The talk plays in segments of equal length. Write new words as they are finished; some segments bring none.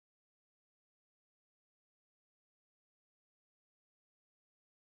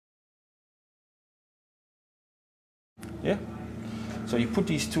Yeah? So you put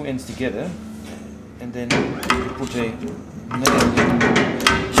these two ends together and then you put a nail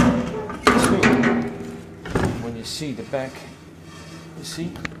through. When you see the back, you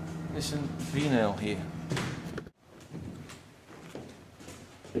see, there's a V-nail here.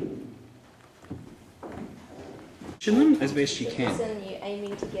 Them as best you can. So you're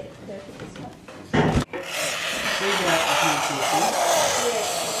aiming to get it perfect as well.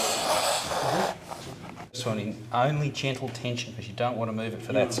 This one in only gentle tension because you don't want to move it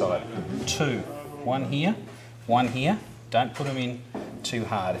for that side. Two, one here, one here. Don't put them in too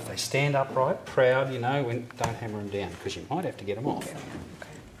hard. If they stand upright, proud, you know, don't hammer them down because you might have to get them off.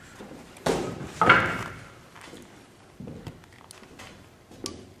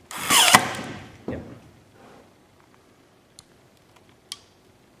 Yep.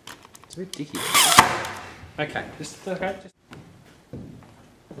 It's a bit dicky. Okay, just.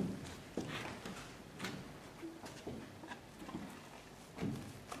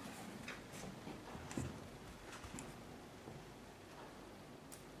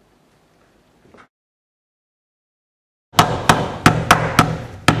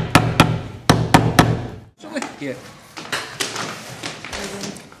 Yeah.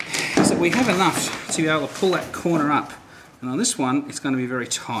 So we have enough to be able to pull that corner up, and on this one it's going to be very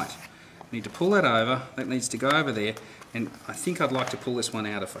tight. We need to pull that over, that needs to go over there, and I think I'd like to pull this one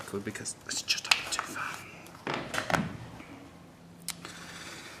out if I could because it's just a bit too far.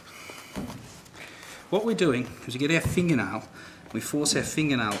 What we're doing is we get our fingernail, we force our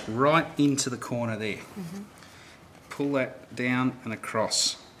fingernail right into the corner there. Pull that down and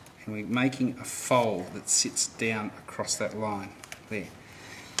across. And we're making a fold that sits down across that line there.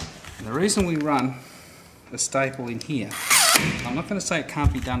 And the reason we run a staple in here, I'm not going to say it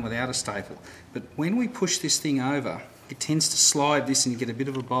can't be done without a staple, but when we push this thing over, it tends to slide this and you get a bit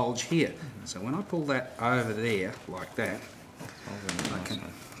of a bulge here. So when I pull that over there like that, I can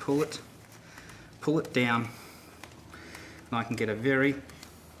pull it down, and I can get a very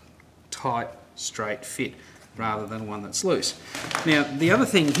tight, straight fit, rather than one that's loose. Now the other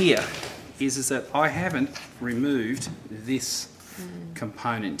thing here is that I haven't removed this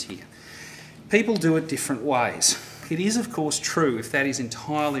component here. People do it different ways. It is of course true if that is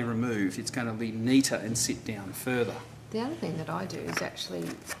entirely removed it's going to be neater and sit down further. The other thing that I do is actually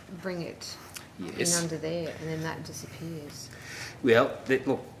bring it in under there and then that disappears. Well,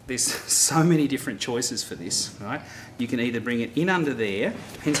 look, there's so many different choices for this, right? You can either bring it in under there,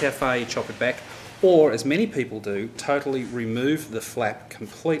 depends how far you chop it back, or, as many people do, totally remove the flap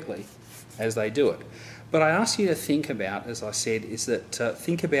completely as they do it. But I ask you to think about, as I said, is that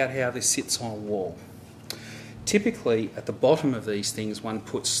think about how this sits on a wall. Typically, at the bottom of these things, one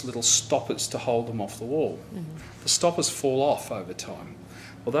puts little stoppers to hold them off the wall. The stoppers fall off over time.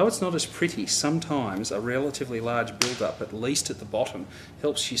 Although it's not as pretty, sometimes a relatively large build-up, at least at the bottom,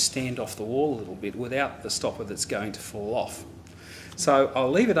 helps you stand off the wall a little bit without the stopper that's going to fall off. So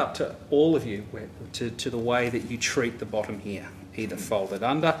I'll leave it up to all of you to the way that you treat the bottom here. Either fold it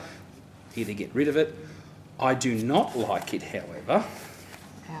under, either get rid of it. I do not like it, however.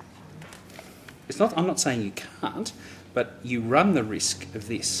 It's not, I'm not saying you can't, but you run the risk of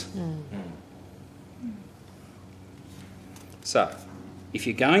this. So, if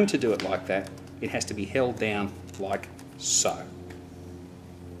you're going to do it like that, it has to be held down like so.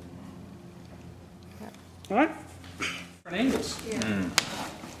 All right? Angles.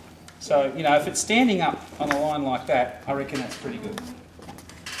 So, you know, if it's standing up on a line like that, I reckon that's pretty good.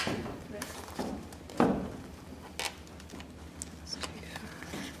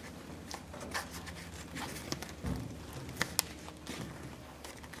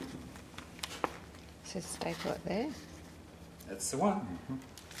 So staple it there. That's the one.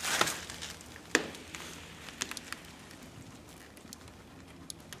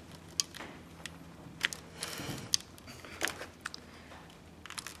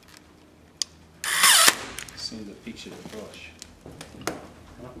 Send a picture of the brush.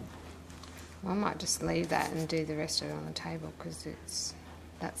 I might just leave that and do the rest of it on the table because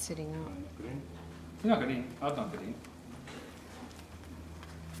that's sitting up. You knock it in. I'd knock it in.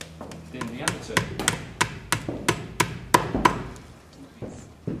 Then the other two.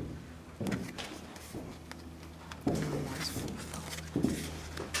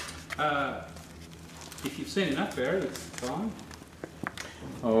 If you've seen enough, Barry, it's fine.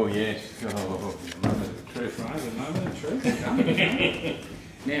 Oh yes, oh, moment of truth. Right, the moment of truth.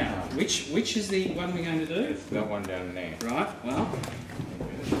 Now, which is the one we're going to do? It's that one down there. Right, well,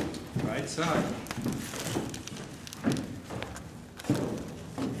 great, so.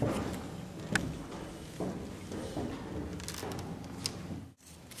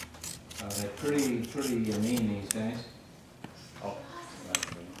 They're pretty mean these days.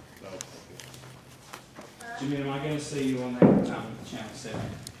 Jim, am I going to see you on that Channel 7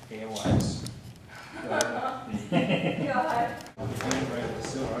 Airways?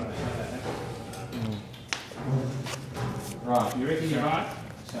 Right, you reckon you're right?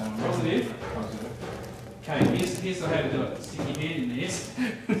 Positive? Okay, here's the how to do it. Stick your hand in this.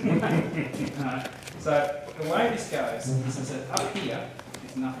 So the way this goes is that up here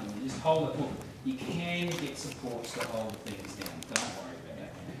is nothing. You just hold it. Look, you can get supports to hold things down. Don't worry about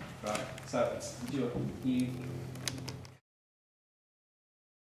that. Right. So it's you.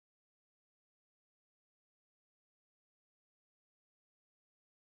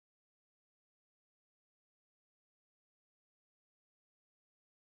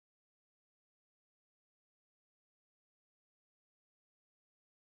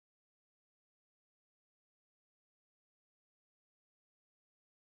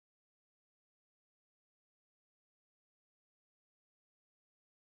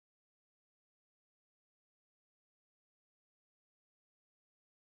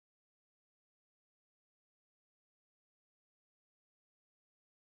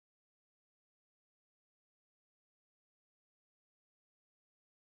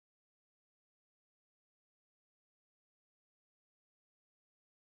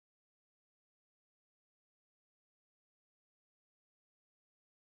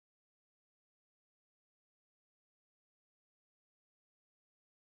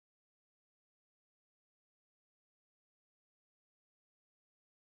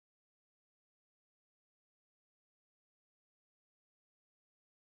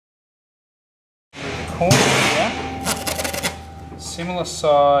 Corner here, similar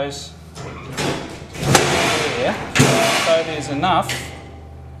size there, so there's enough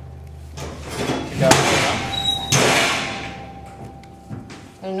to go here.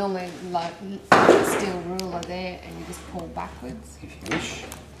 And normally, like steel ruler there, and you just pull backwards. If you wish.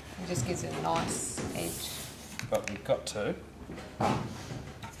 It just gives it a nice edge. But we've got to.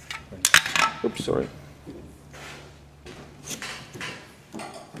 Oops, sorry.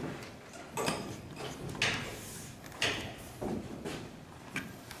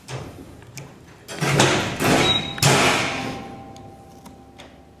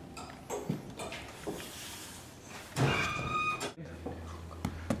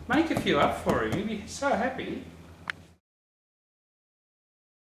 Make a few up for him, he'll be so happy.